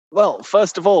Well,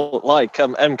 first of all, like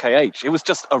MKH, it was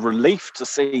just a relief to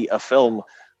see a film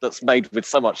that's made with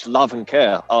so much love and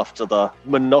care after the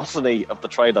monotony of the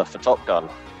trailer for Top Gun.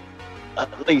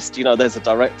 At least, there's a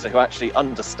director who actually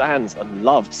understands and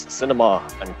loves cinema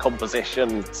and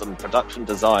compositions and production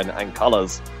design and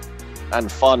colours and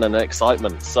fun and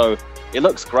excitement. So it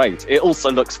looks great. It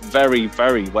also looks very,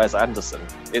 very Wes Anderson.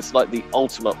 It's like the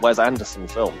ultimate Wes Anderson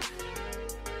film.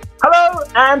 Hello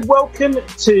and welcome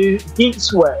to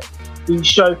Geeks Web, the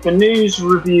show for news,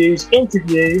 reviews,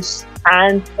 interviews,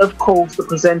 and of course the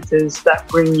presenters that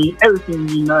bring you everything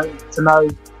you know to know,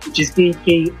 which is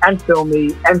geeky and filmy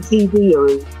and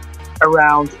TV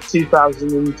around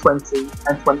 2020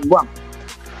 and 21.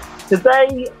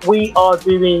 Today we are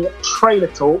doing trailer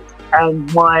talk,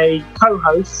 and my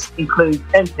co-hosts include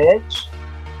MKH.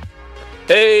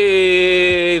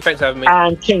 Hey, thanks for having me.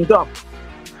 And King Dom.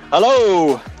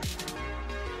 Hello.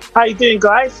 How you doing,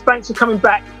 guys? Thanks for coming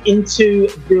back into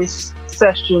this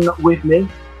session with me.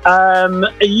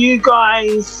 Are you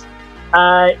guys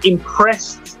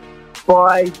impressed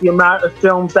by the amount of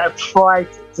films that have tried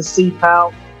to seep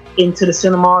out into the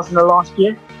cinemas in the last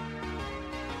year?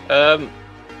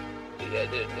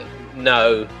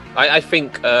 No. I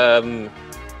think the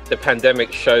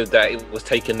pandemic showed that it was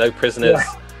taking no prisoners.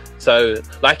 Yeah. So,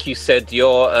 like you said,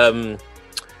 your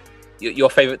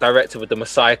favorite director with the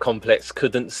Messiah complex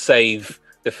couldn't save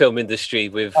the film industry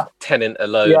with Tenet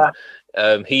alone.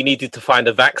 Yeah. He needed to find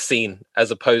a vaccine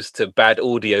as opposed to bad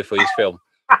audio for his film.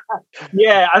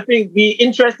 Yeah, I think the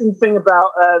interesting thing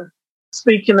about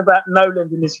speaking about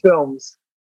Nolan in his films,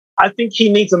 I think he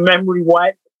needs a memory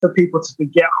wipe for people to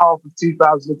forget half of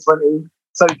 2020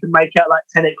 so he can make out like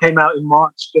Tenet came out in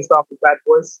March just after Bad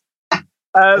Boys.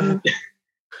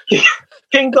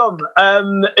 Kingdom,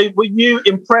 were you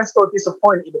impressed or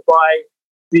disappointed by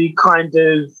the kind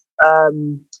of, I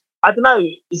don't know,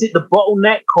 is it the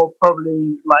bottleneck or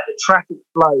probably like the traffic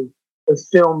flow of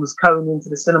films coming into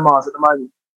the cinemas at the moment?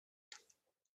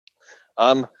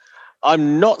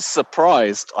 I'm not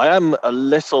surprised. I am a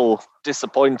little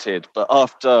disappointed, but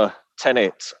after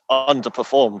Tenet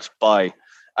underperformed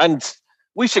and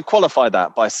we should qualify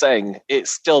that by saying it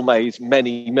still made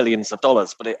many millions of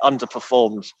dollars, but it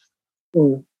underperformed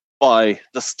by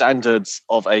the standards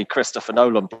of a Christopher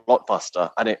Nolan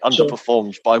blockbuster, and it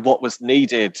underperformed by what was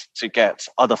needed to get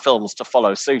other films to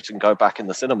follow suit and go back in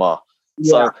the cinema.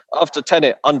 Yeah. So after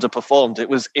Tenet underperformed, it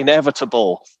was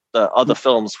inevitable that other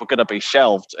films were going to be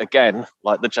shelved again,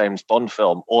 like the James Bond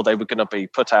film, or they were going to be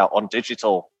put out on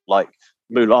digital, like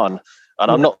Mulan. And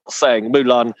I'm not saying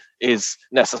Mulan is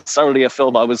necessarily a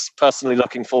film I was personally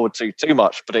looking forward to too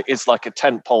much, but it is like a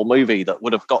tentpole movie that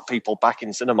would have got people back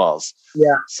in cinemas.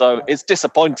 Yeah. So it's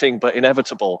disappointing, but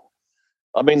inevitable.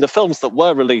 I mean, the films that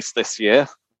were released this year,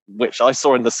 which I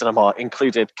saw in the cinema,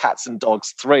 included Cats and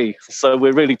Dogs 3. So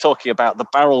we're really talking about the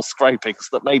barrel scrapings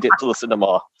that made it to the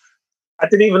cinema. I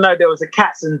didn't even know there was a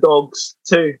Cats and Dogs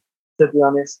 2, to be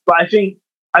honest. But I think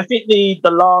the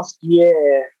last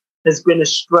year has been a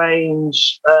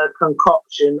strange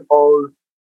concoction of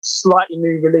slightly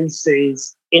new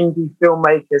releases, indie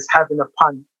filmmakers having a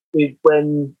punt with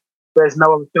when there's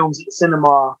no other films at the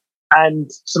cinema,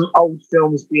 and some old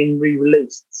films being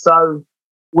re-released. So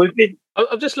with it,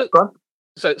 I've just looked.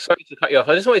 So sorry to cut you off.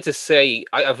 I just wanted to say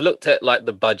I've looked at like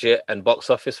the budget and box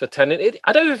office for Tenet.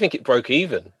 I don't even think it broke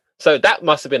even. So that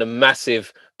must have been a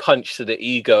massive punch to the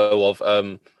ego of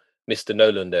Mr.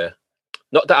 Nolan there.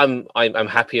 Not that I'm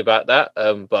happy about that,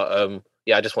 but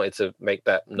I just wanted to make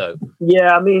that note.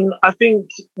 Yeah, I mean, I think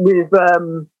with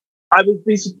I would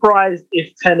be surprised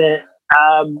if Tenet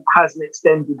has an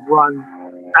extended run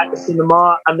at the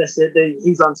cinema unless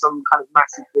he's on some kind of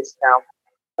massive discount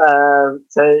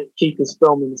to keep his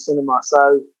film in the cinema.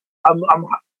 So I'm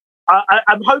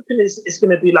hoping it's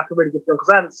going to be like a really good film because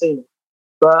I haven't seen it,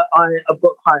 but I've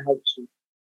got high hopes.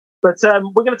 But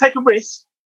we're going to take a risk.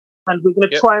 And we're going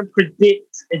to try and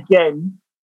predict again,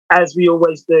 as we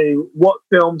always do, what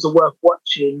films are worth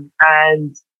watching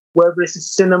and whether it's a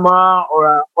cinema or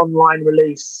an online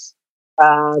release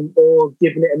or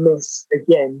giving it a miss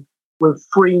again with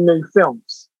 3 new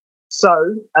films.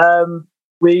 So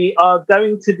we are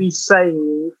going to be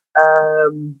saying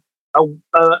a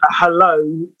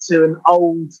hello to an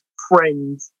old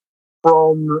friend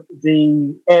from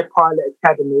the Air Pilot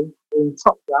Academy in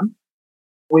Top Gun.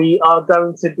 We are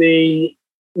going to be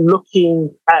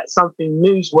looking at something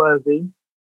newsworthy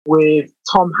with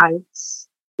Tom Hanks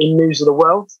in News of the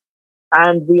World.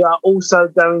 And we are also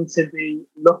going to be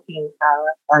looking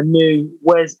at a new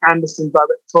Wes Anderson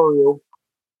directorial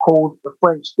called The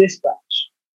French Dispatch.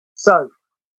 So,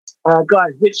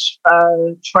 guys, which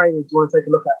trailer do you want to take a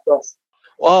look at first?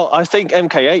 Well, I think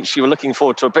MKH, you were looking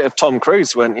forward to a bit of Tom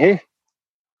Cruise, weren't you?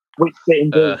 Which bit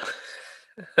indeed?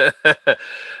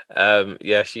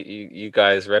 Yes, you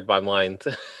guys read my mind.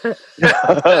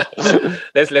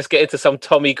 let's get into some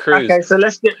Tommy Cruise. Okay, so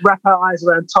let's wrap our eyes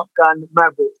around Top Gun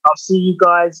Maverick. I'll see you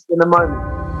guys in a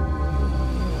moment.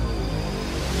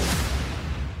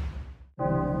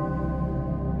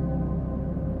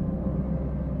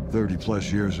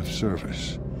 +30 years of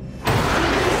service.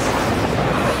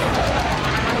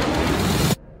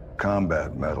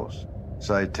 Combat medals,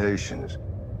 citations.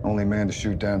 Only man to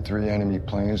shoot down 3 enemy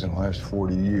planes in the last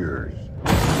 40 years.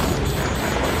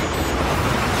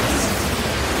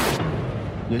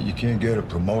 Yet you can't get a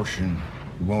promotion,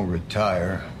 you won't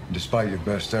retire. Despite your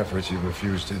best efforts, you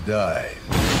refuse to die.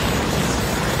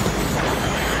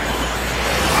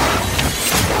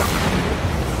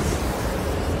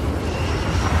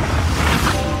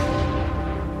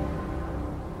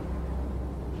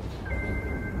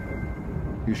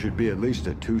 You should be at least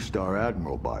a 2-star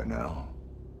admiral by now.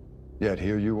 Yet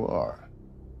here you are.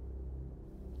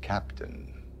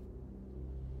 Captain.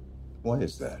 Why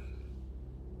is that?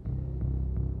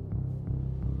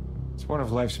 It's one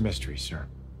of life's mysteries, sir.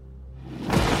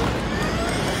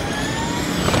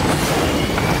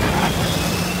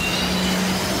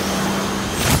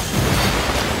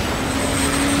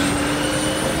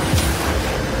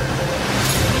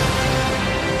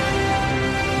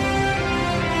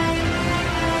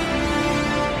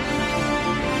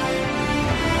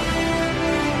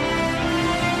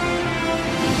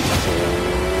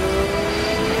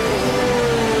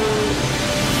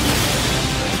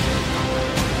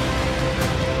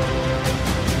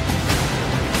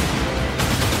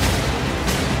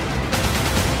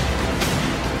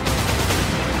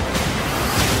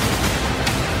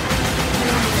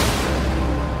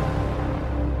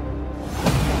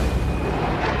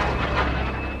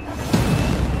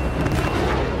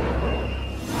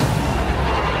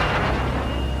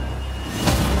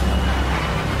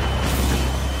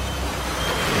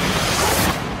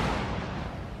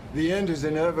 The end is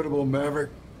inevitable, Maverick.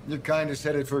 Your kind is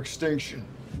headed for extinction.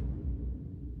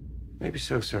 Maybe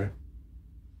so, sir.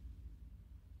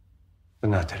 But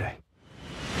not today.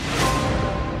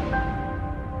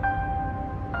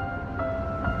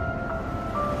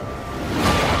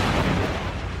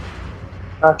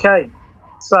 Okay,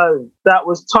 so that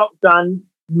was Top Gun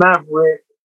Maverick,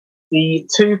 the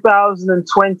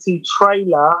 2020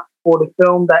 trailer for the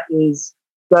film that is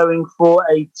going for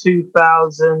a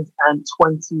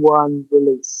 2021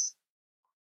 release.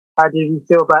 How did you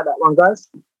feel about that one, guys?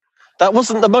 That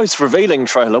wasn't the most revealing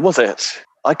trailer, was it?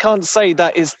 I can't say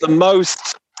that is the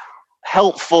most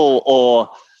helpful or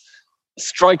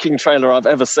striking trailer I've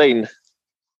ever seen.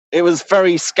 It was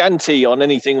very scanty on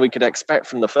anything we could expect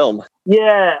from the film.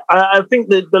 Yeah, I think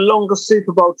the longest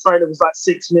Super Bowl trailer was like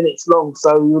 6 minutes long,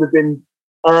 so it would have been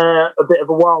a bit of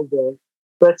a while there.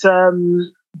 But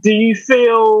do you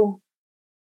feel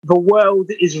the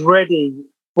world is ready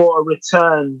for a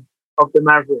return of the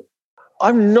Maverick?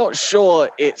 I'm not sure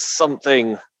it's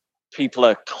something people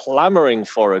are clamoring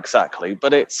for exactly,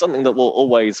 but it's something that will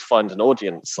always find an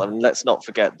audience. I mean, let's not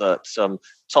forget that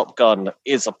Top Gun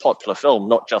is a popular film,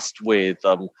 not just with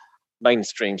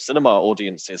mainstream cinema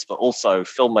audiences, but also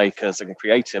filmmakers and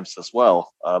creatives as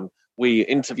well. We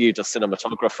interviewed a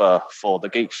cinematographer for the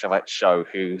Geek Charrette show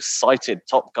who cited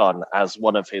Top Gun as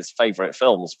one of his favorite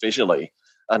films visually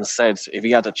and said if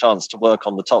he had a chance to work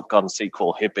on the Top Gun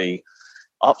sequel, he'd be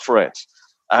up for it.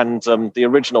 And the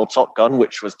original Top Gun,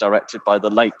 which was directed by the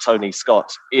late Tony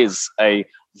Scott, is a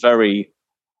very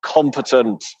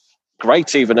competent,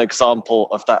 great even example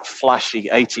of that flashy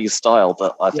 80s style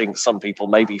that I think some people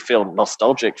maybe feel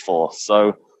nostalgic for.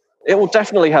 So it will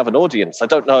definitely have an audience. I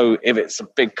don't know if it's a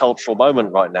big cultural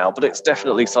moment right now, but it's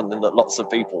definitely something that lots of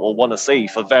people will want to see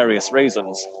for various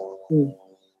reasons.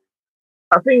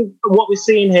 I think what we're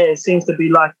seeing here seems to be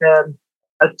like a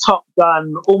Top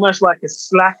Gun, almost like a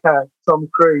slacker Tom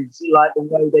Cruise, like the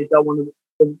way they go on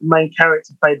the main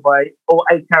character played by, or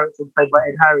a character played by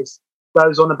Ed Harris,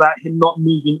 goes on about him not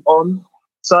moving on.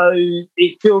 So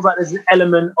it feels like there's an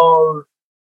element of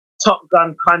Top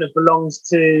Gun kind of belongs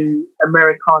to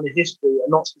Americana history and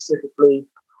not specifically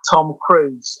Tom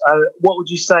Cruise. What would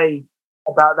you say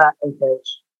about that,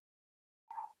 NKH?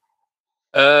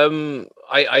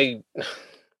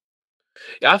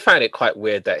 I found it quite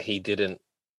weird that he didn't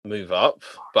move up,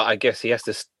 but I guess he has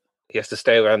to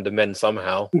stay around the men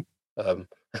somehow.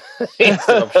 He's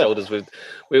rub shoulders with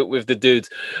the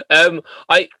dudes. You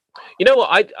know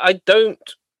what?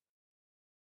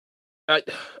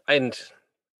 And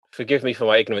forgive me for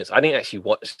my ignorance, I didn't actually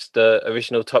watch the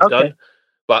original Top Gun,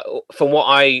 But from what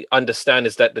I understand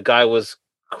is that the guy was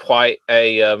quite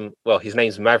a well, his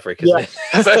name's Maverick, isn't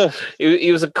it? So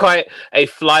he was quite a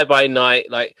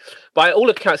fly-by-night, like, by all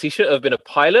accounts he shouldn't have been a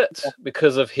pilot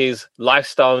because of his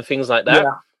lifestyle and things like that.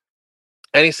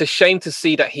 And it's a shame to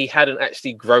see that he hadn't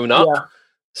actually grown up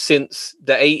since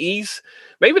the 80s.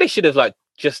 Maybe they should have like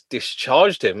just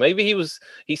discharged him. Maybe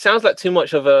he sounds like too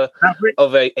much of a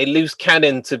loose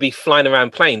cannon to be flying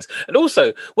around planes. And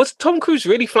also, was Tom Cruise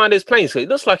really flying those planes? So it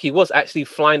looks like he was actually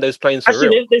flying those planes for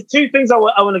real. There's two things I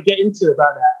want to get into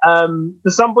about that.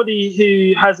 For somebody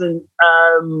who hasn't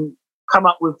come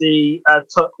up with the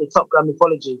Top Gun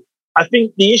mythology, I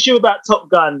think the issue about Top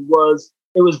Gun was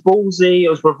it was ballsy, it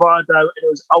was bravado, and it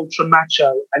was ultra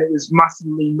macho, and it was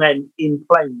muscly men in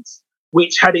planes,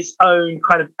 which had its own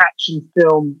kind of action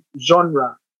film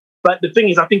genre. But the thing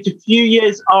is, I think a few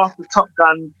years after Top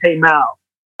Gun came out,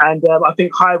 and I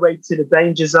think Highway to the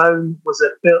Danger Zone was a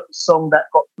song that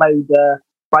got played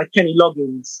by Kenny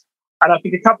Loggins. And I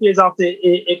think a couple of years after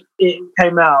it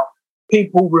came out,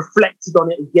 people reflected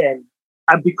on it again.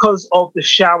 And because of the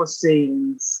shower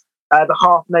scenes, the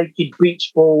half-naked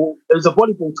beach ball, there was a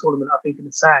volleyball tournament, I think, in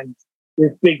the sand,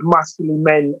 with big muscular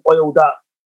men oiled up.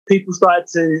 People started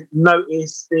to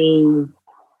notice the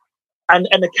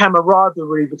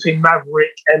camaraderie between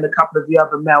Maverick and a couple of the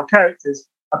other male characters.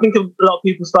 I think a lot of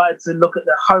people started to look at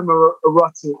the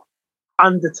homoerotic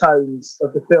undertones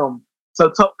of the film. So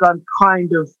Top Gun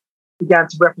kind of began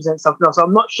to represent something else.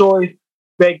 I'm not sure if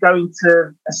they're going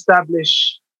to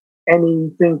establish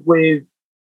anything with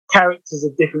characters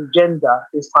of different gender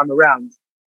this time around,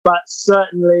 but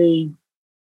certainly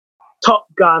Top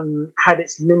Gun had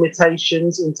its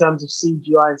limitations in terms of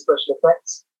CGI and special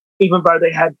effects, even though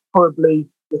they had probably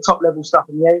the top level stuff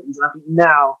in the 80s. And I think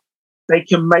now they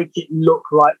can make it look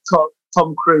like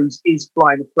Tom Cruise is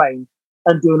flying a plane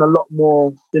and doing a lot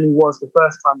more than he was the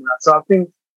first time around. So I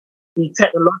think the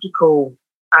technological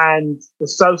and the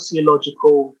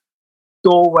sociological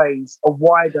doorways are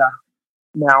wider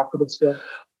now for this film.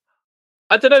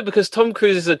 I don't know, because Tom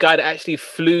Cruise is a guy that actually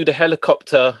flew the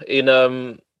helicopter in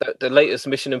the latest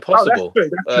Mission Impossible.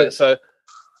 Oh, that's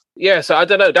true. So I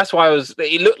don't know. That's why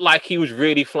it looked like he was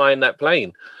really flying that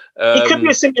plane. It could be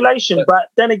a simulation, but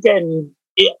then again,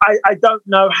 I don't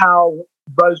know how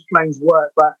those planes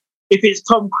work. But if it's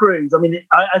Tom Cruise, I mean,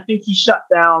 I think he shut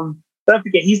down. Don't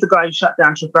forget, he's the guy who shut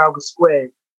down Trafalgar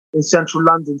Square in central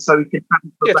London, so he could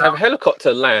to have a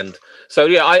helicopter land. So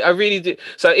yeah, I really do.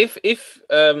 So if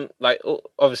like,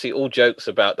 obviously all jokes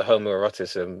about the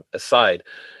homoeroticism aside,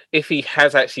 if he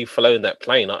has actually flown that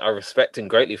plane, I respect him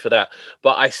greatly for that.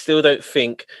 But I still don't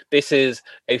think this is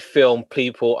a film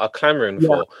people are clamoring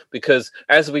for, because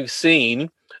as we've seen,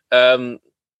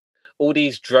 all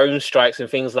these drone strikes and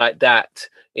things like that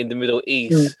in the Middle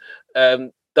East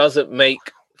doesn't make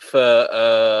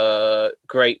for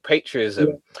great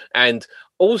patriotism. And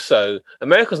also,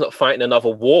 America's not fighting another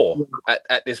war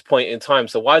at this point in time.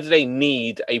 So why do they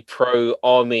need a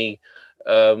pro-army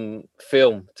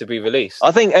film to be released?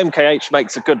 I think MKH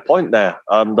makes a good point there.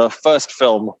 The first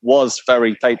film was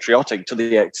very patriotic to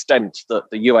the extent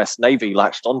that the US Navy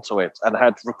latched onto it and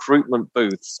had recruitment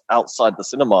booths outside the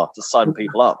cinema to sign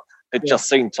people up. They'd just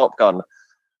seen Top Gun.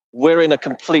 We're in a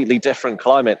completely different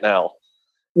climate now.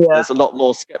 There's a lot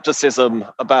more skepticism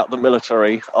about the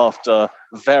military after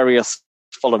various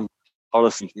foreign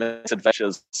policy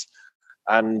misadventures,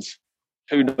 and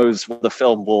who knows whether the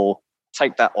film will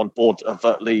take that on board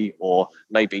overtly or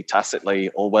maybe tacitly,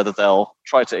 or whether they'll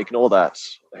try to ignore that.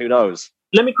 Who knows?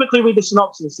 Let me quickly read the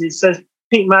synopsis. It says,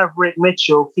 Pete Maverick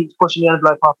Mitchell keeps pushing the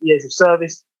envelope after years of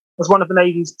service. As one of the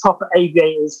Navy's top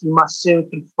aviators, he must soon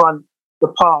confront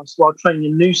the past while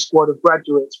training a new squad of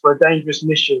graduates for a dangerous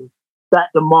mission that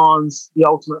demands the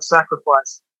ultimate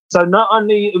sacrifice. So not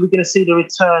only are we going to see the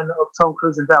return of Tom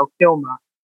Cruise and Val Kilmer,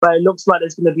 but it looks like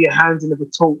there's going to be a handing of a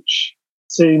torch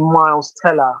to Miles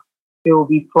Teller, who will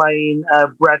be playing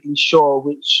Bradley Shaw,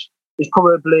 which is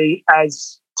probably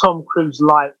as Tom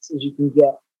Cruise-like as you can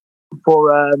get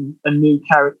for a new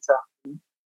character.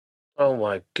 Oh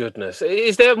my goodness.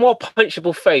 Is there a more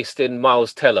punchable face than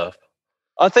Miles Teller?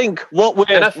 I think what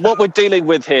we're dealing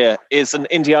with here is an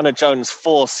Indiana Jones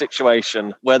 4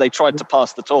 situation where they tried to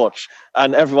pass the torch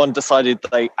and everyone decided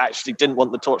they actually didn't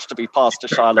want the torch to be passed to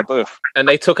Shia LaBeouf. And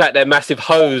they took out their massive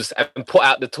hose and put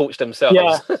out the torch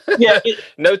themselves.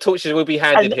 No torches will be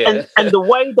handed here. And the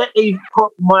way that he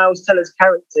put Miles Teller's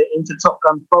character into Top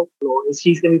Gun folklore is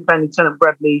he's going to be playing Lieutenant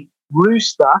Bradley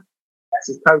Brewster, that's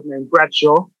his code name,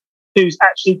 Bradshaw, who's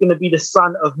actually going to be the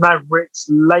son of Maverick's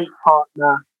late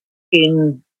partner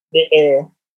in the air,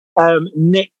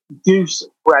 Nick Goose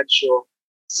Bradshaw.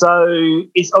 So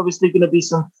it's obviously going to be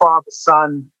some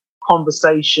father-son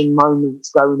conversation moments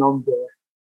going on there.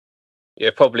 Yeah,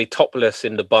 probably topless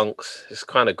in the bunks. It's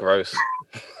kind of gross.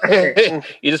 You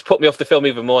just put me off the film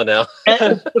even more now.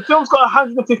 The film's got a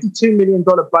 $152 million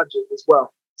budget as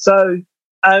well. So,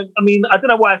 I mean, I don't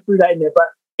know why I threw that in there, but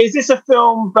is this a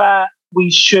film that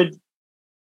we should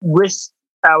risk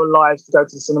our lives to go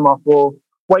to the cinema for,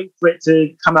 wait for it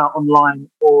to come out online,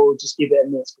 or just give it a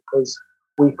miss because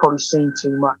we've probably seen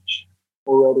too much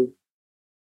already?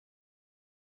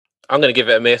 I'm going to give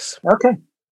it a miss. Okay.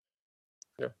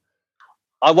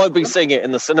 I won't be seeing it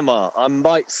in the cinema. I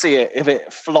might see it if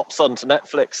it flops onto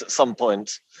Netflix at some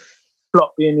point.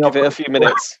 Flop being the Give it a few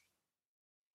minutes.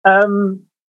 For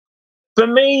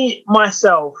me,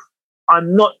 myself, I've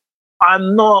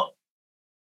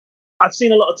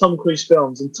seen a lot of Tom Cruise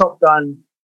films, and Top Gun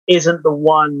isn't the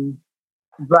one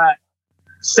that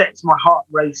sets my heart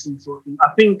racing sort of thing.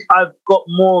 I think I've got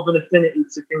more of an affinity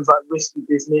to things like Risky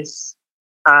Business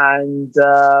and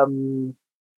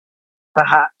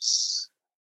perhaps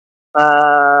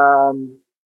I'm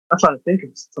trying to think of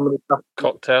some of the stuff.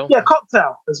 Cocktail? Yeah,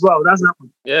 Cocktail as well. That's that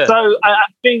one. Yeah. So I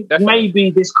think Definitely. maybe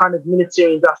this kind of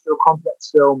military industrial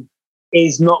complex film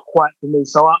is not quite for me.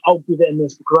 So I'll give it a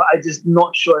miss because I'm just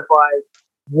not sure if I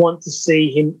want to see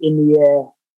him in the air,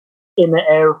 in the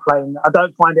airplane. I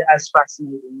don't find it as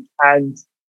fascinating. And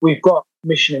we've got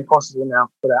Mission Impossible now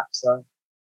for that. So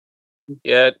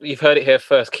Yeah, you've heard it here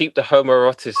first. Keep the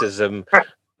homoeroticism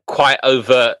quite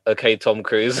overt, okay, Tom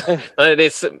Cruise.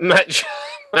 This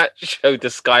macho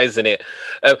disguise in it.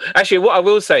 Actually, what I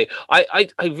will say, I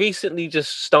recently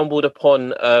just stumbled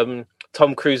upon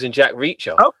Tom Cruise and Jack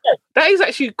Reacher. okay, That is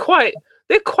actually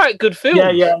they're quite good films.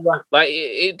 yeah. Like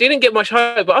it didn't get much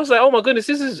hype, but I was like, oh my goodness,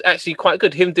 this is actually quite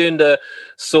good. Him doing the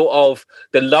sort of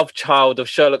the love child of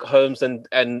Sherlock Holmes and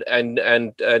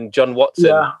John Watson.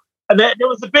 Yeah. And there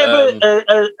was a bit of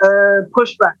a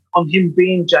pushback on him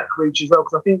being Jack Reacher as well,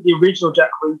 because I think the original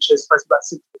Jack Reacher is supposed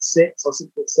to be about 6'6" or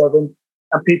 6'7",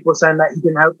 and people were saying that he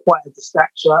didn't have quite the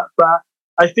stature. But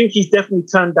I think he's definitely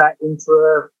turned that into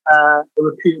a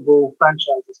reputable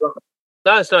franchise as well.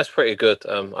 That's pretty good.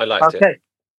 I liked it.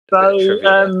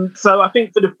 Okay, so I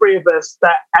think for the three of us,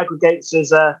 that aggregates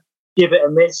as a give it a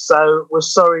miss. So we're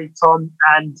sorry, Tom,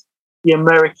 and the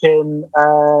American.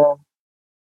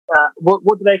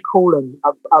 What do they call them?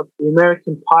 The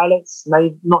American pilots,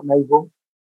 not naval.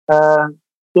 The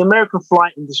American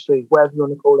flight industry, whatever you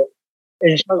want to call it.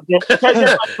 We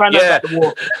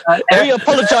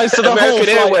apologise to the American whole flight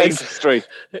Airways industry.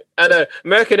 I know.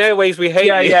 American Airways, we hate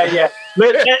you. Yeah.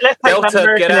 Let's take Delta,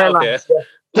 American get out of Airlines. Yeah.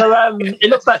 So it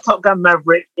looks like Top Gun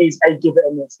Maverick is a give it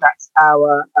a miss. That's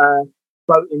our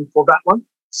voting for that one.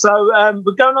 So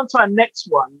we're going on to our next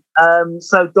one.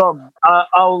 So Dom,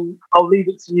 I'll leave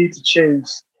it to you to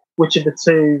choose which of the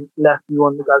two left you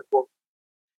want to go for.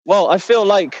 Well, I feel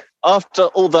like after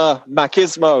all the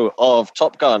machismo of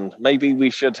Top Gun, maybe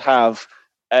we should have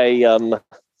a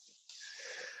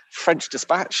French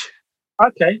Dispatch.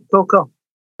 Okay, cool.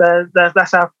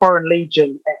 That's our Foreign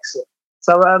Legion exit.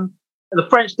 So the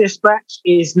French Dispatch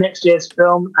is next year's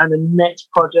film and the next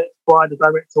project by the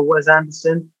director Wes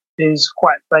Anderson, who's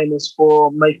quite famous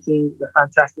for making the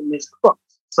Fantastic Mr. Fox.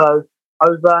 So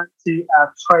over to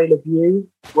our trailer view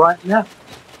right now.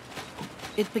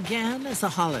 It began as a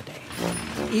holiday.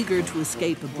 Eager to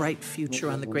escape a bright future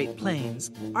on the Great Plains,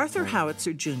 Arthur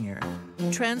Howitzer Jr.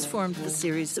 transformed the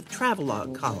series of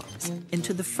travelogue columns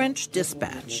into the French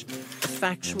Dispatch, a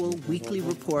factual weekly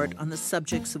report on the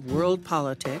subjects of world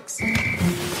politics,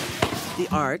 the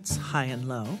arts, high and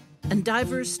low, and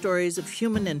diverse stories of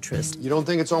human interest. You don't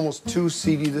think it's almost too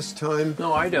seedy this time?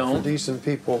 No, I don't. For decent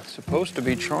people. It's supposed to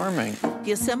be charming.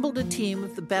 He assembled a team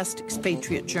of the best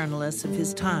expatriate journalists of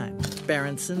his time: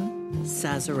 Berenson,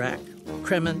 Sazerac,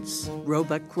 Kremens,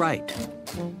 Roebuck Wright.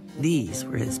 These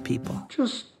were his people.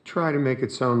 Just try to make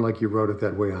it sound like you wrote it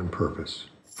that way on purpose.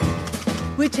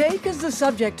 We take as the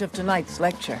subject of tonight's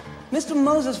lecture Mr.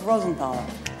 Moses Rosenthaler,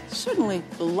 certainly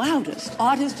the loudest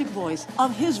artistic voice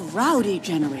of his rowdy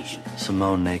generation.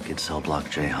 Simone Naked Cell Block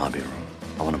J Hobby Room.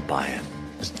 I want to buy it.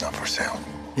 It's not for sale.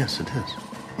 Yes, it is.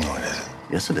 No, it isn't.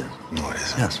 Yes, it is. No, it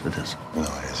isn't. Yes, it is. No,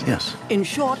 it isn't. Yes. In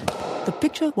short, the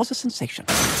picture was a sensation.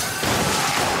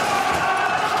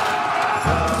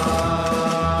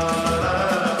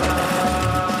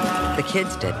 The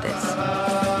kids did this.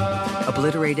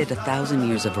 Obliterated 1,000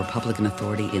 years of Republican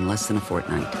authority in less than a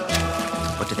fortnight.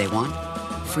 What do they want?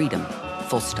 Freedom.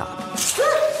 Full stop.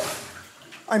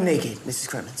 I'm naked, Mrs.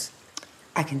 Kremens.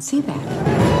 I can see that.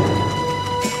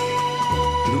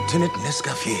 Lieutenant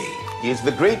Nescaffier. He is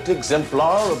the great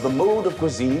exemplar of the mode of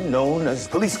cuisine known as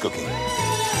police cooking.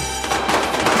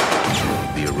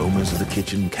 The aromas of the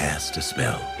kitchen cast a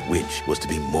spell, which was to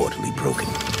be mortally broken.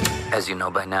 As you know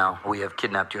by now, we have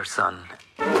kidnapped your son.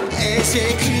 Oh,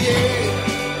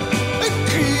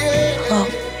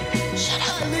 shut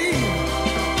up.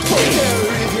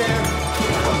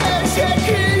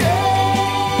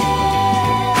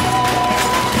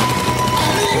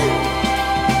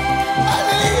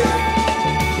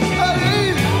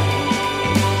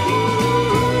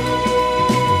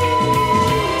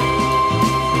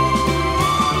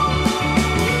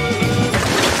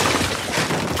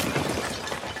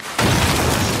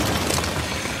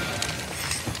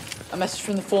 A message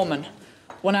from the foreman.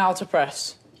 1 hour to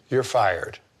press. You're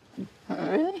fired.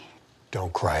 Really?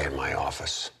 Don't cry in my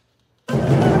office.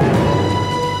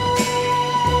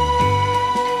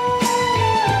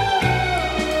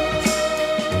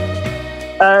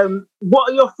 What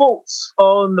are your thoughts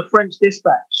on The French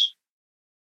Dispatch?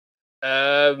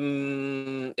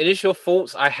 Initial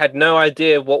thoughts, I had no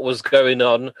idea what was going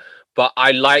on, but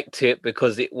I liked it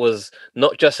because it was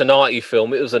not just an arty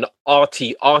film, it was an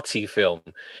arty film.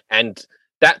 And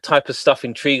that type of stuff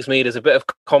intrigues me. There's a bit of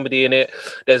comedy in it.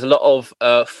 There's a lot of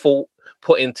thought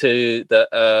put into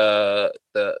the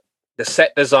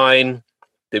set design,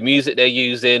 the music they're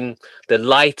using, the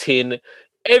lighting,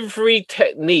 every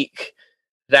technique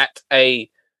that a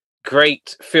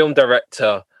great film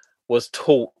director was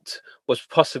taught was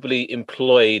possibly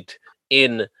employed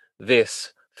in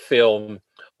this film.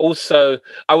 Also,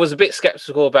 I was a bit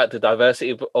skeptical about the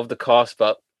diversity of the cast,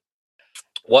 but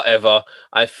whatever.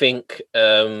 I think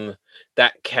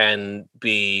that can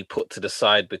be put to the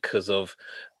side because of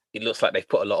it looks like they've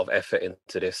put a lot of effort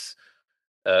into this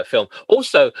film.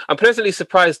 Also, I'm pleasantly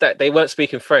surprised that they weren't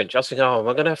speaking French. I was thinking, oh, am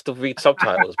I going to have to read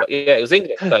subtitles? But yeah, it was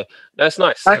English, so that's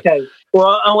nice. Okay,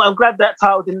 well, I'm glad that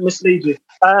title didn't mislead you.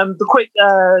 The quick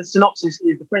synopsis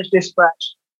is The French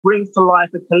Dispatch brings to life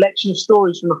a collection of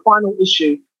stories from the final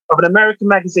issue of an American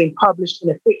magazine published in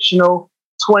a fictional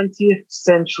 20th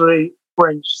century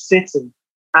French city.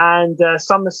 And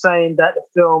some are saying that the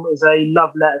film is a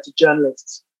love letter to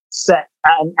journalists set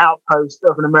at an outpost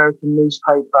of an American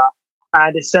newspaper,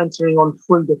 and it's centering on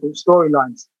 3 different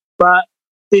storylines. But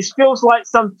this feels like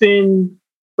something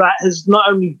that has not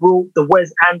only brought the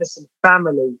Wes Anderson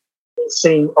family, it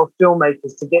seems, of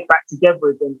filmmakers to get back together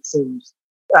again, it seems.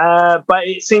 But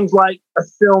it seems like a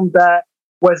film that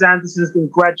Wes Anderson's been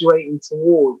graduating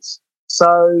towards.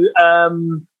 So,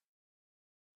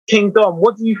 King Dom,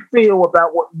 what do you feel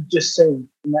about what you've just seen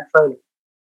in that trailer?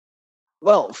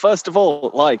 Well, first of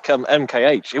all, like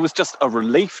MKH, it was just a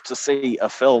relief to see a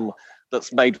film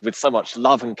that's made with so much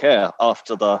love and care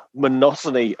after the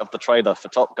monotony of the trailer for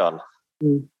Top Gun.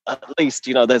 At least,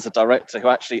 you know, there's a director who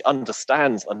actually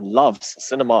understands and loves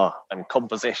cinema and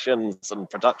compositions and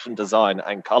production design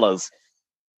and colors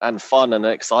and fun and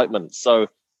excitement. So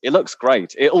it looks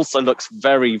great. It also looks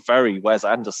very, very Wes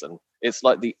Anderson. It's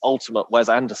like the ultimate Wes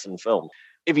Anderson film.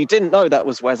 If you didn't know that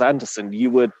was Wes Anderson, you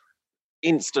would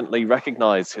instantly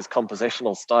recognize his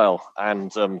compositional style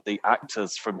and the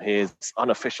actors from his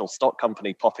unofficial stock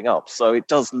company popping up. So it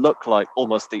does look like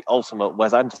almost the ultimate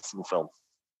Wes Anderson film.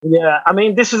 Yeah, I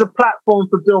mean, this is a platform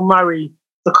for Bill Murray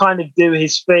to kind of do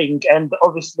his thing and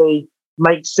obviously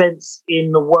make sense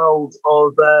in the world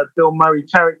of Bill Murray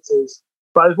characters.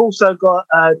 But we've also got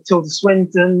Tilda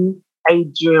Swinton,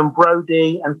 Adrian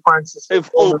Brody, and Francis.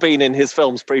 Who've all been in his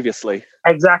films previously.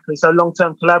 Exactly, so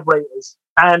long-term collaborators.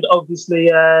 And obviously,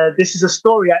 this is a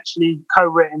story actually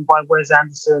co-written by Wes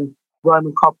Anderson,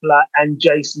 Roman Coppola, and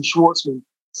Jason Schwartzman.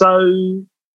 So,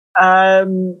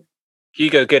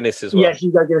 Hugo Guinness as well. Yeah,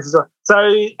 Hugo Guinness as well. So,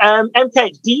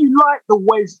 MK, do you like the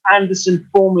Wes Anderson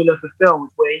formula for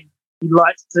films where he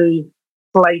likes to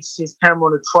place his camera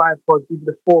on a tripod, give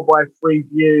it a 4x3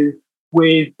 view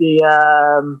with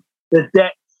the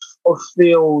depth of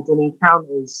field and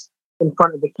encounters in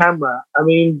front of the camera? I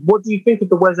mean, what do you think of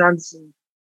the Wes Anderson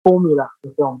formula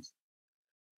for films?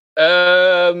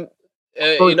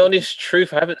 In honest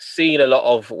truth, I haven't seen a lot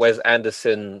of Wes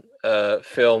Anderson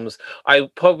films. I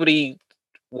probably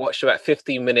watched about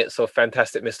 15 minutes of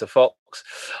Fantastic Mr. Fox.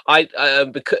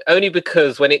 Only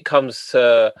because when it comes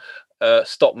to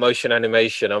stop motion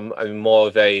animation, I'm more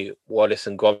of a Wallace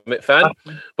and Gromit fan.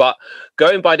 But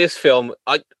going by this film,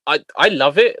 I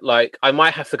love it. Like, I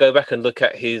might have to go back and look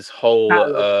at his whole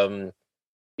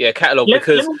catalog.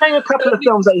 Because let me name a couple of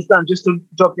films that he's done just to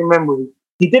jog your memory.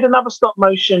 He did another stop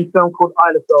motion film called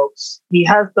Isle of Dogs. He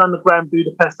has done the Grand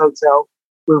Budapest Hotel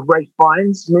with Ralph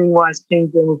Fiennes, Moonrise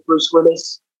Kingdom with Bruce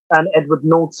Willis and Edward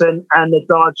Norton, and the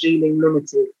Darjeeling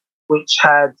Limited which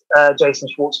had Jason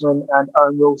Schwartzman and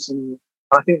Owen Wilson, and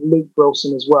I think Luke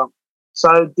Wilson as well.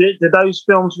 So did those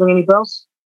films ring any bells?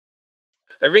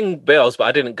 They ring bells, but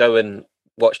I didn't go and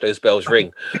watch those bells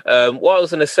ring. What I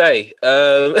was going to say,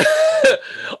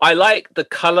 I like the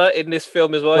color in this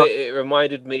film as well. It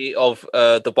reminded me of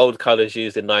the bold colors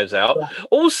used in Knives Out. Yeah.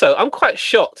 Also, I'm quite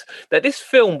shocked that this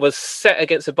film was set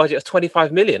against a budget of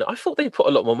 25 million. I thought they put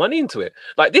a lot more money into it.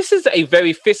 Like, this is a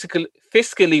very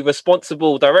fiscally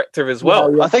responsible director as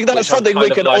well. I think that's something we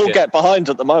can all get behind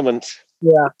at the moment.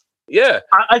 Yeah. Yeah,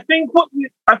 I think what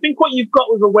you've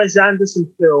got with a Wes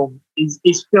Anderson film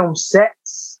is film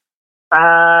sets,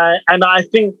 and I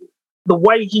think the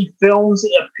way he films,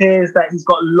 it appears that he's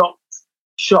got locked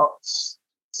shots.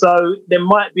 So there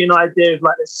might be an idea of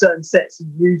like there's certain sets he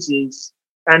uses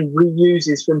and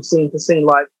reuses from scene to scene,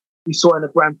 like we saw in the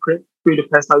Grand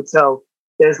Budapest Hotel.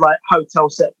 There's like hotel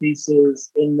set pieces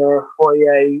in the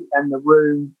foyer and the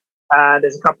room.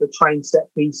 There's a couple of train set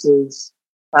pieces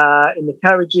in the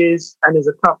carriages, and there's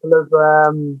a couple of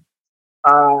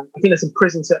I think there's some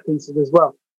prison set pieces as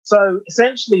well. So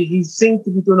essentially he seems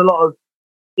to be doing a lot of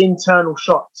internal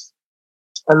shots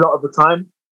a lot of the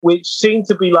time, which seem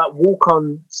to be like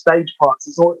walk-on stage parts.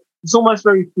 It's almost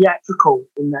very theatrical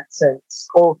in that sense,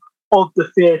 or of the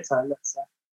theatre, let's say.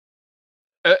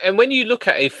 And when you look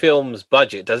at a film's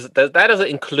budget, that doesn't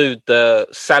include the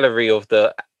salary of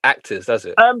the actors, does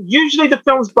it? Usually the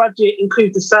film's budget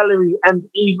includes the salary and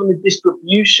even the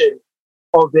distribution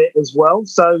of it as well.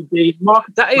 So the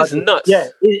market that is budget, nuts. Yeah,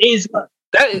 it is.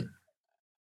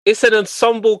 It's an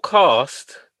ensemble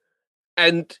cast,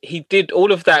 and he did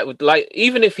all of that with, like,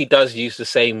 even if he does use the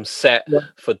same set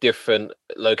for different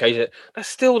locations, that's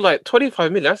still like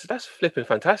 25 million. That's flipping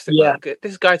fantastic. Yeah, like, get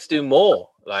this guy to do more.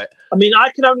 Like, I mean, I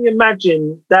can only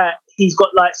imagine that he's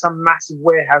got like some massive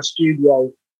warehouse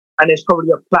studio, and there's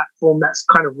probably a platform that's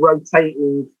kind of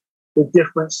rotating with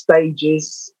different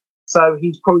stages. So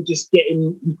he's probably he's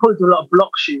probably doing a lot of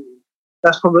block shooting.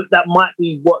 That might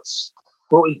be what's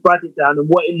brought his budget down, and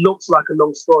what it looks like a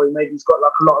long story. Maybe he's got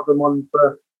like a lot of them on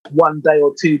for 1 day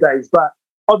or 2 days. But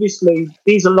obviously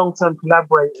these are long-term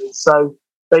collaborators, so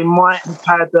they might have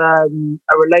had a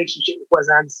relationship with Wes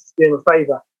Anderson to do him a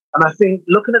favour. And I think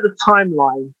looking at the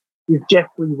timeline with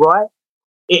Jeffrey Wright,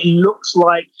 it looks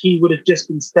like he would have just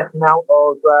been stepping out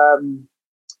of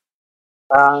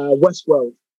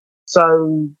Westworld.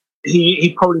 So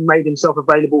he probably made himself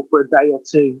available for a day or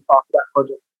two after that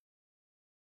project.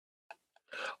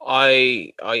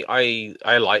 I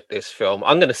like this film.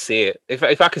 I'm going to see it. If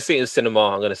I can see it in cinema,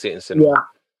 I'm going to see it in cinema. Yeah.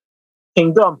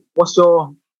 Kingdom, what's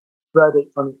your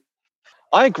verdict on it?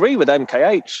 I agree with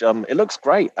MKH. It looks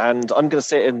great, and I'm going to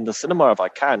see it in the cinema if I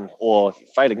can, or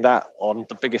failing that, on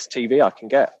the biggest TV I can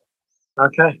get.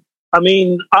 Okay. I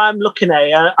mean, I'm looking at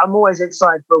it. I'm always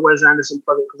excited for a Wes Anderson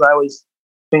project because I always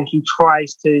think he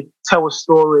tries to tell a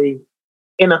story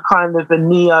in a kind of a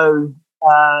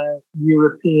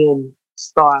neo-European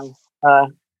style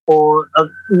or a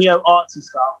neo-artsy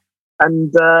style.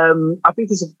 And I think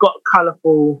it's got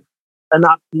colourful and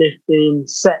uplifting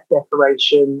set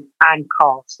decoration and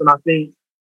cast. And I think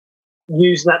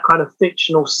using that kind of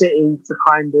fictional city to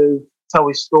kind of tell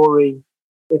his story,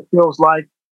 it feels like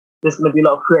there's going to be a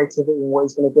lot of creativity in what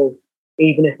he's going to do,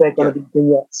 even if they're going to be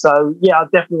vignettes. So, yeah, I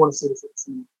definitely want to see this.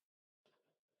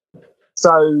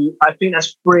 So I think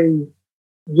that's 3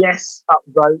 yes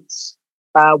upvotes.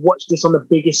 Watch this on the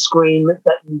biggest screen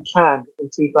that you can in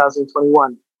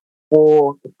 2021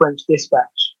 for The French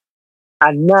Dispatch.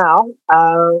 And now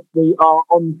we are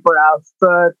on for our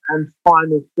 3rd and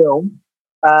final film.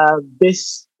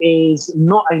 This is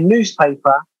not a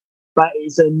newspaper, but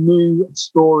it's a new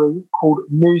story called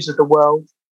News of the World,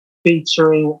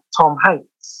 featuring Tom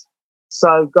Hanks.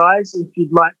 So, guys, if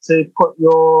you'd like to put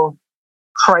your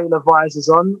trailer visors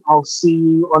on, I'll see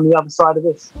you on the other side of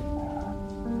this.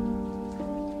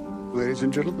 Ladies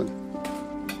and gentlemen,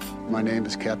 my name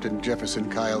is Captain Jefferson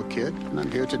Kyle Kidd, and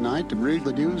I'm here tonight to read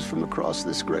the news from across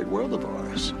this great world of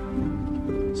ours.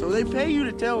 So they pay you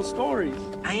to tell stories?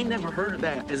 I ain't never heard of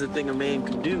that as a thing a man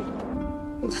can do.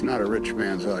 Well, it's not a rich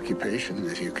man's occupation,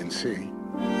 as you can see.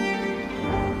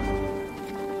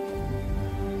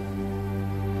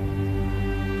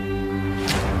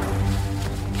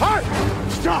 Halt!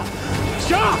 Stop!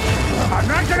 Stop! I'm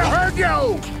not gonna hurt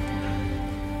you!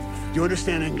 Do you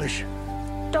understand English?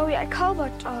 Dog, jeg kan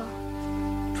godt,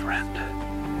 Friend.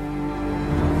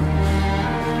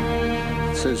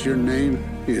 It says your name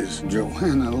is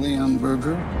Johanna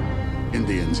Leonberger.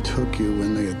 Indians took you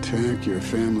when they attacked your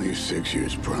family 6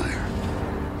 years prior.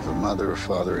 The mother,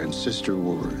 father, and sister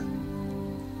were...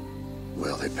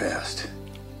 well, they passed.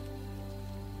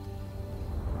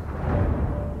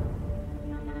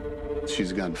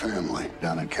 she's got family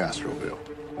down in Castroville.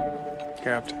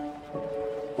 Captain,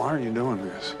 why are you doing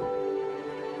this?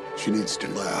 She needs to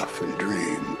laugh and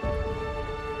dream.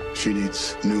 She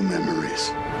needs new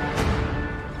memories.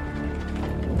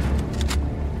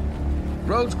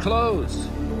 Road's closed.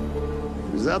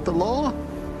 Is that the law?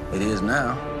 It is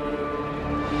now.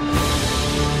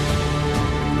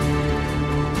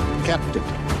 Captain,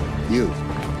 you,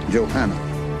 Johanna.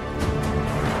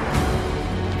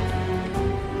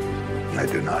 I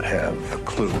do not have a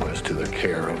clue as to the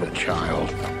care of a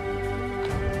child.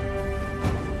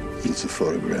 It's a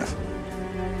photograph.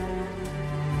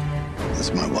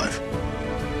 That's my wife.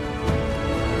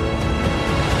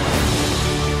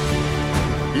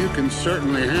 You can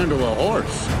certainly handle a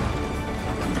horse.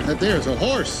 That there's a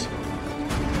horse.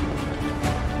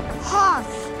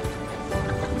 Horse.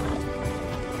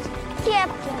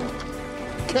 Captain.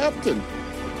 Captain.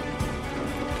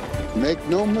 Make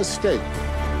no mistake.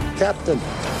 Captain.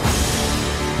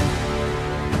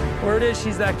 Word is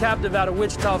she's that captive out of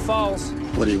Wichita Falls.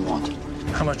 What do you want?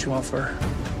 How much you want for her?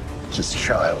 This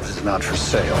child is not for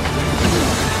sale.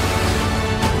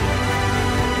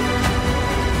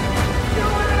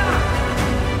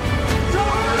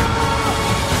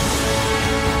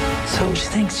 So she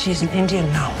thinks she's an Indian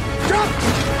now.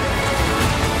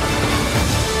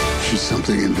 She's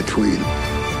something in between.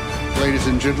 Ladies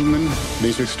and gentlemen,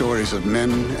 these are stories of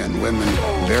men and women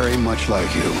very much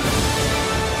like you,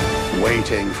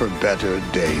 waiting for better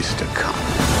days to come.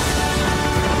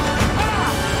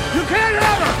 You can't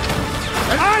have her!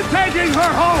 And I'm taking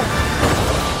her home!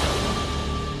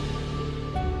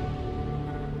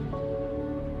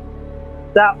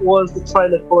 That was the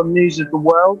trailer for News of the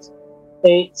World.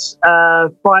 It's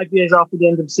 5 years after the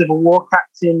end of the Civil War.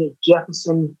 Captain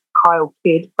Jefferson Kyle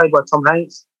Kidd, played by Tom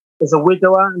Hanks, is a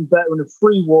widower and veteran of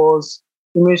 3 wars.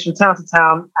 He moves from town to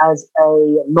town as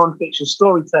a non-fiction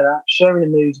storyteller, sharing the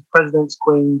news of presidents,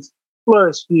 queens,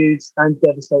 glorious feuds, and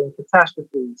devastating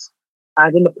catastrophes.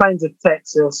 And in the plains of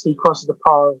Texas, he crosses the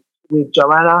path with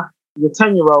Joanna, the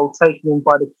 10-year-old taken in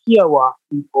by the Kiowa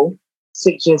people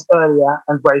 6 years earlier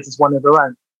and raised as one of her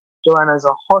own. Joanna is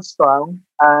a hostile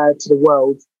to the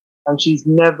world, and she's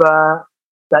never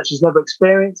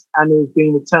experienced, and is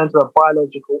being returned to her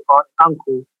biological aunt and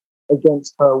uncle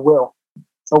against her will.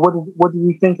 So, what do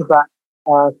you think of that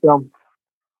film,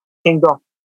 King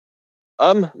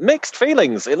Dom? Mixed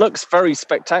feelings. It looks very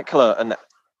spectacular and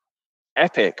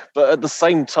epic, but at the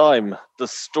same time, the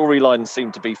storylines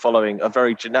seem to be following a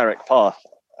very generic path.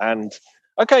 And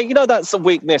okay, that's a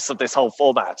weakness of this whole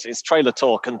format. It's trailer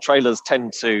talk, and trailers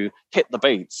tend to hit the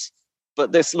beats.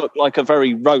 But this looked like a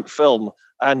very rote film,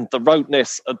 and the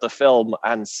roteness of the film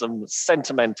and some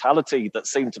sentimentality that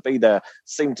seemed to be there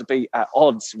seemed to be at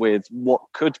odds with what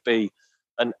could be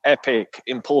an epic,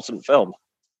 important film.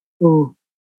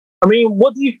 I mean,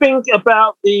 what do you think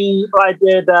about the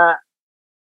idea that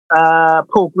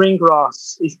Paul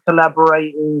Greengrass is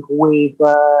collaborating with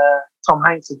Tom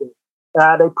Hanks again?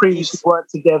 They previously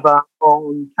worked together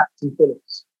on Captain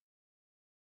Phillips.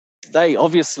 They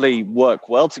obviously work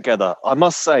well together. I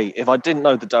must say, if I didn't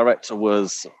know the director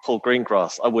was Paul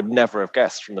Greengrass, I would never have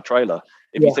guessed from the trailer.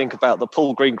 If you think about the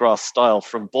Paul Greengrass style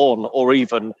from Bourne, or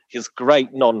even his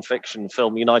great non-fiction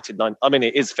film, United 93, I mean,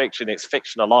 it is fiction, it's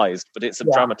fictionalized, but it's a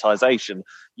dramatization,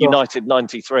 United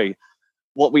 93.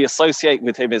 What we associate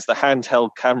with him is the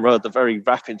handheld camera, the very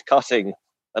rapid cutting,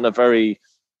 and a very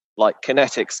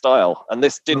kinetic style, and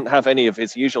this didn't have any of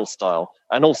his usual style.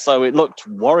 And also it looked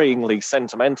worryingly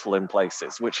sentimental in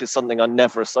places, which is something I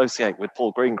never associate with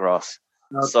Paul Greengrass.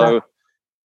 So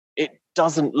it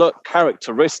doesn't look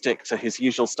characteristic to his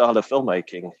usual style of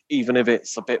filmmaking, even if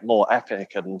it's a bit more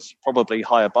epic and probably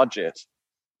higher budget.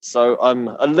 So I'm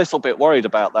a little bit worried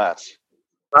about that.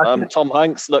 Tom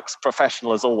Hanks looks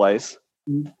professional as always.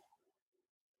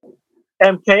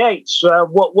 MKH,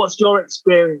 what's your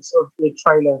experience of the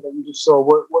trailer that you just saw?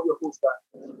 What are your thoughts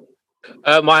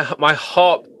about? My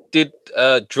heart did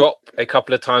drop a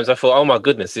couple of times. I thought, oh my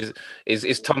goodness,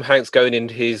 is Tom Hanks going in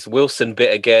his Wilson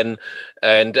bit again?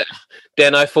 And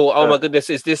then I thought, oh my goodness,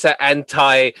 is this an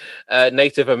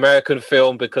anti-Native American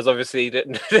film? Because obviously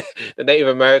the Native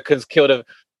Americans killed a...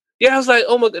 Yeah, I was like,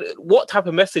 oh my god, what type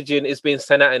of messaging is being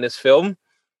sent out in this film?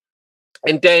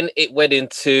 And then it went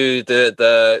into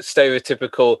the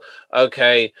stereotypical,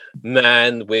 okay,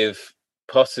 man with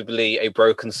possibly a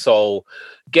broken soul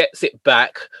gets it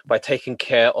back by taking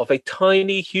care of a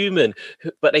tiny human,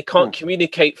 but they can't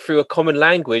communicate through a common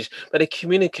language, but they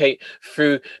communicate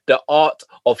through the art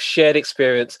of shared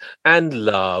experience and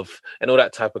love and all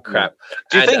that type of crap.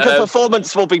 Do you think the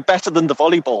performance will be better than the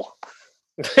volleyball?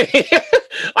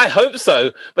 I hope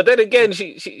so, but then again,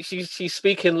 she's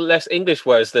speaking less English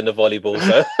words than the volleyball,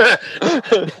 so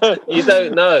you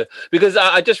don't know. Because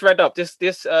I just read up this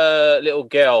little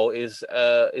girl is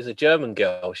a German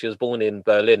girl. She was born in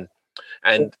Berlin,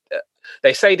 and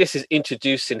they say this is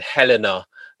introducing Helena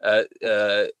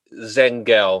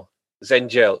Zengel,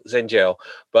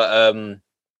 but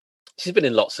she's been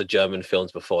in lots of German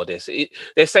films before this.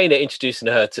 They're saying they're introducing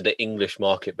her to the English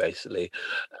market, basically.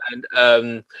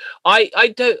 And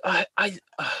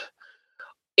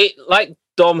like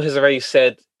Dom has already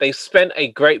said, they spent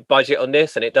a great budget on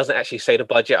this, and it doesn't actually say the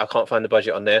budget. I can't find the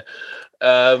budget on there.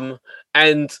 And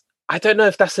I don't know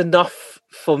if that's enough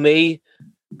for me.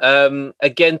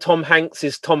 Again, Tom Hanks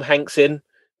is Tom Hanks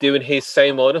doing his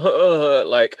same old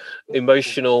like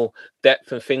emotional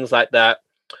depth and things like that.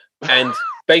 And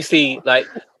basically, like,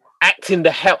 acting the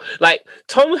hell, like,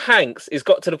 Tom Hanks has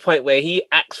got to the point where he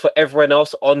acts for everyone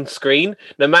else on screen,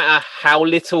 no matter how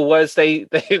little words they're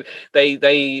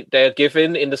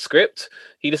given in the script.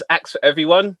 He just acts for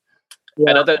everyone,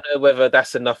 and I don't know whether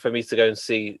that's enough for me to go and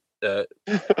see.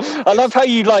 I love how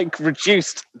you like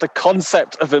reduced the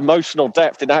concept of emotional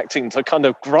depth in acting to kind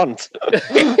of grunt.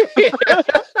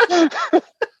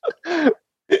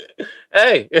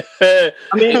 Hey, I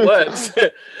mean, it works.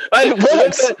 It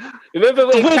works. Remember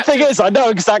when the weird thing is, I know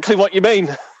exactly what you mean.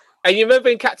 And you remember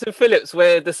in Captain Phillips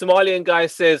where the Somalian guy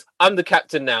says, "I'm the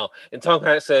captain now," and Tom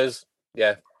Hanks says,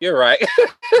 "Yeah, you're right.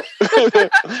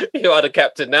 You are the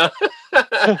captain now."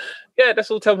 Yeah,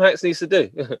 that's all Tom Hanks needs to do.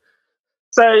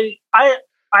 So I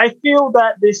feel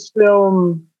that this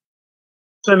film,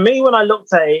 for me, when I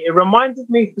looked at it, it reminded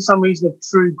me for some reason of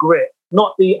True Grit.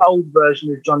 Not the old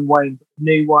version of John Wayne, but the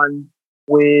new one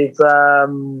with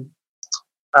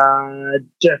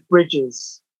Jeff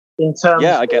Bridges. In terms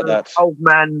I get that. old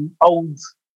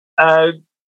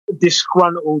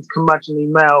disgruntled curmudgeonly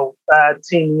male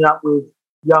teaming up with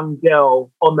young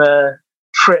girl on a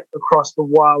trip across the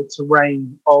wild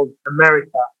terrain of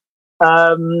America.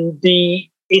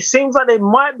 It seems like there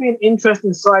might be an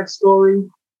interesting side story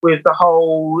with the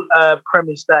whole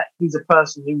premise that he's a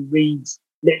person who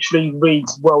literally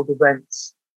reads world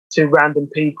events to random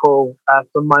people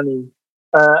for money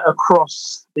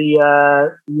across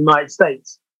the United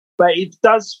States. But it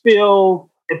does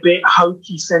feel a bit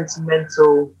hokey,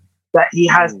 sentimental that he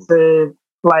has to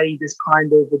play this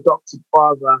kind of adopted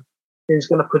father who's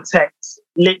going to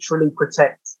literally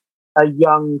protect a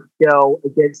young girl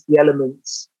against the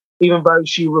elements, even though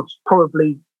she was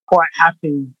probably quite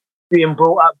happy being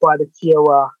brought up by the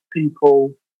Kiowa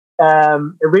people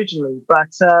originally.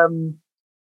 But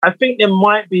I think there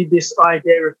might be this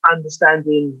idea of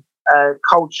understanding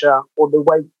culture, or the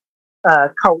way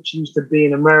culture used to be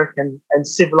in American, and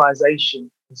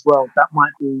civilization as well. That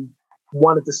might be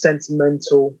one of the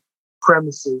sentimental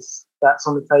premises that's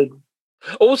on the table.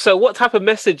 Also, what type of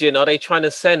messaging are they trying to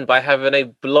send by having a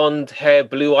blonde hair,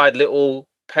 blue-eyed little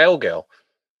pale girl?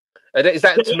 Is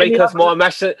that to make us more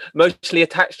emotionally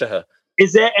attached to her?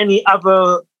 Is there any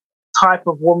other type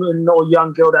of woman or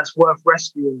young girl that's worth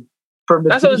rescuing from the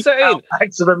That's what I'm saying.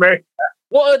 outbacks of America?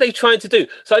 What are they trying to do?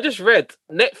 So I just read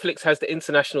Netflix has the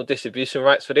international distribution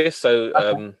rights for this. So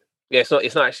it's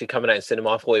not actually coming out in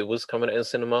cinema. I thought it was coming out in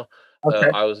cinema. Okay.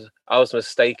 I was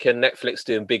mistaken. Netflix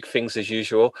doing big things as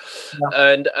usual,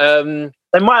 and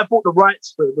they might have bought the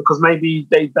rights for it because maybe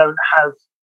they don't have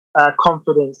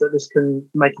confidence that this can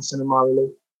make a cinema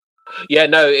release. Yeah,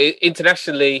 no,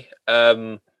 internationally.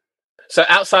 So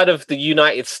outside of the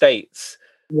United States,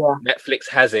 Netflix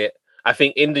has it. I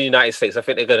think in the United States, I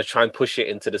think they're going to try and push it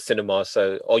into the cinema.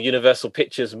 So, or Universal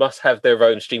Pictures must have their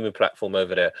own streaming platform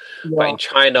over there. Yeah. But in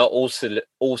China, also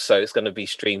it's going to be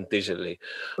streamed digitally.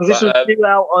 This was due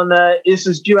out this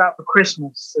was due out for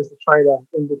Christmas, as the trailer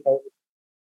indicated.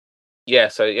 Yeah,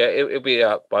 so it'll be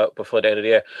out before the end of the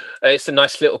year. It's a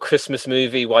nice little Christmas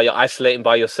movie while you're isolating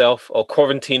by yourself, or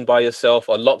quarantined by yourself,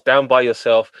 or locked down by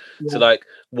yourself, to like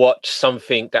watch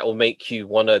something that will make you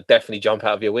want to definitely jump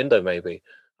out of your window, maybe.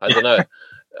 I don't know.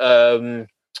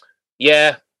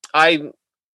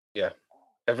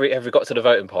 Have we got to the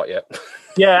voting part yet?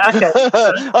 Yeah, okay.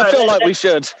 I feel like we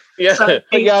should. Yeah,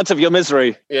 get you out of your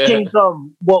misery. Yeah. King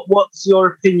Dom, what's your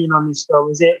opinion on this film?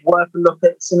 Is it worth a look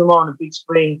at cinema on a big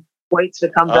screen? Wait till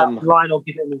it comes out online, or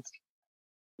give it a look?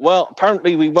 Well,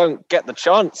 apparently we won't get the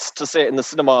chance to see it in the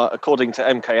cinema, according to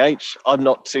MKH. I'm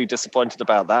not too disappointed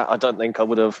about that. I don't think I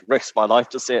would have risked my life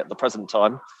to see it at the present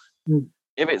time.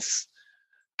 If it's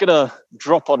gonna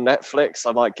drop on Netflix.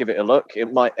 I might give it a look.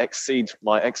 It might exceed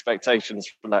my expectations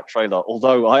from that trailer,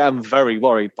 although I am very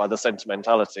worried by the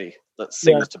sentimentality that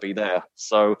seems to be there.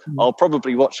 So I'll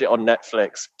probably watch it on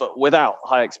Netflix, but without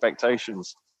high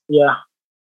expectations. Yeah.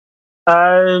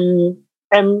 MK.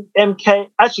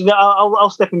 Actually, no, I'll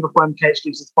step in before MK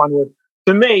gives its final word.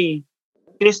 For me,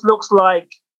 this looks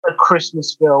like a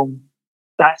Christmas film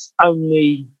that's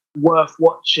only worth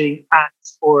watching at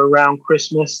or around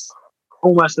Christmas.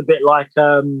 Almost a bit like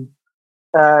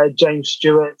James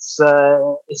Stewart's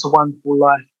It's a Wonderful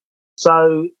Life.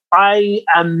 So I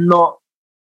am not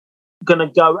going to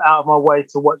go out of my way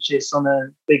to watch this on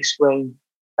a big screen.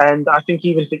 And I think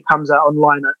even if it comes out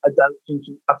online, I think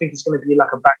it's going to be like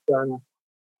a back burner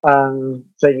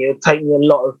thing. It'll take me a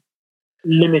lot of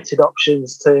limited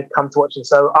options to come to watch it.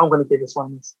 So I'm going to give this one a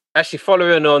miss. Actually,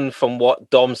 following on from what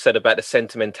Dom said about the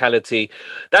sentimentality,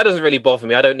 that doesn't really bother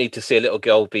me. I don't need to see a little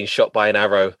girl being shot by an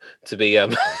arrow to be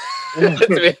to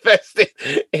be invested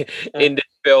in this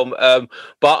film.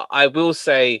 But I will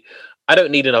say, I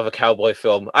don't need another cowboy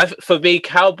film. For me,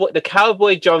 the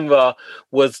cowboy genre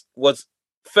was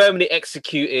firmly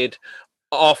executed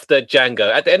after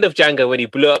Django. At the end of Django, when he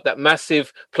blew up that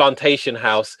massive plantation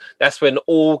house, that's when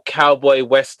all cowboy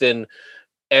western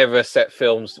era set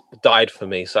films died for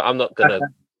me. So I'm not gonna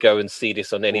go and see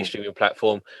this on any streaming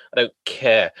platform. I don't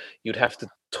care. You'd have to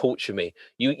torture me.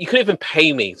 You couldn't even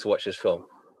pay me to watch this film.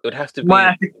 It would have to be. Might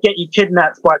have to get you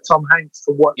kidnapped by Tom Hanks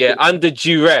to watch. Yeah, under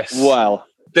duress. Wow.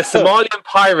 The Somalian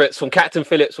pirates from Captain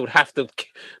Phillips would have to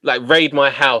like raid my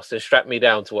house and strap me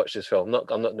down to watch this film.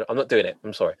 I'm not doing it.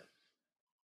 I'm sorry.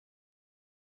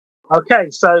 Okay,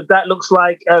 so that looks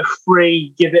like a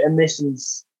free give it a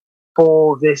misses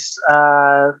for this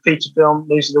feature film,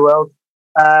 News of the World.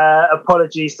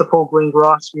 Apologies to Paul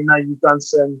Greengrass. We know you've done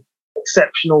some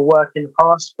exceptional work in the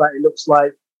past, but it looks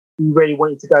like you really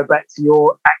wanted to go back to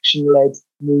your action-led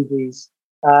movies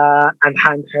and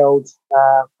handheld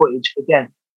footage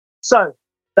again. So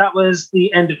that was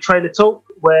the end of Trailer Talk,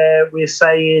 where we're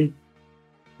saying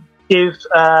give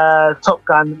Top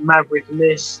Gun Maverick a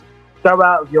miss. Go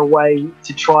out of your way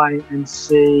to try and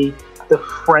see the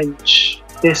French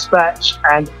Dispatch,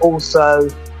 and also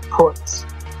put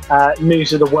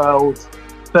News of the World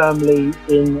firmly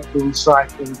in the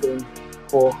recycling bin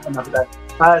for another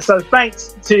day. So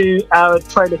thanks to our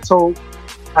Trailer Talk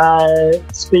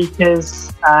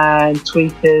speakers and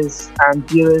tweakers and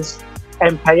viewers,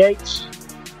 MKH.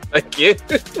 Thank you.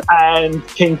 And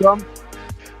King Dom.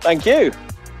 Thank you.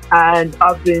 And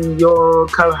I've been your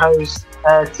co-host,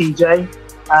 TJ.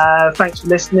 Thanks for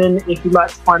listening. If you'd like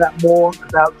to find out more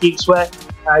about Geek Sweat,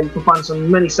 you can find us on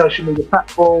many social media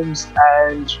platforms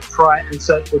and try and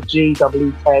search for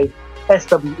GWK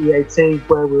SWEAT,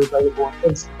 where we're available on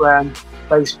Instagram,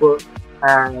 Facebook,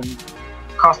 and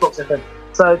Castbox FM.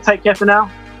 So take care for now.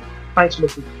 Thanks for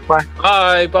listening.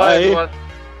 Bye. Bye everyone.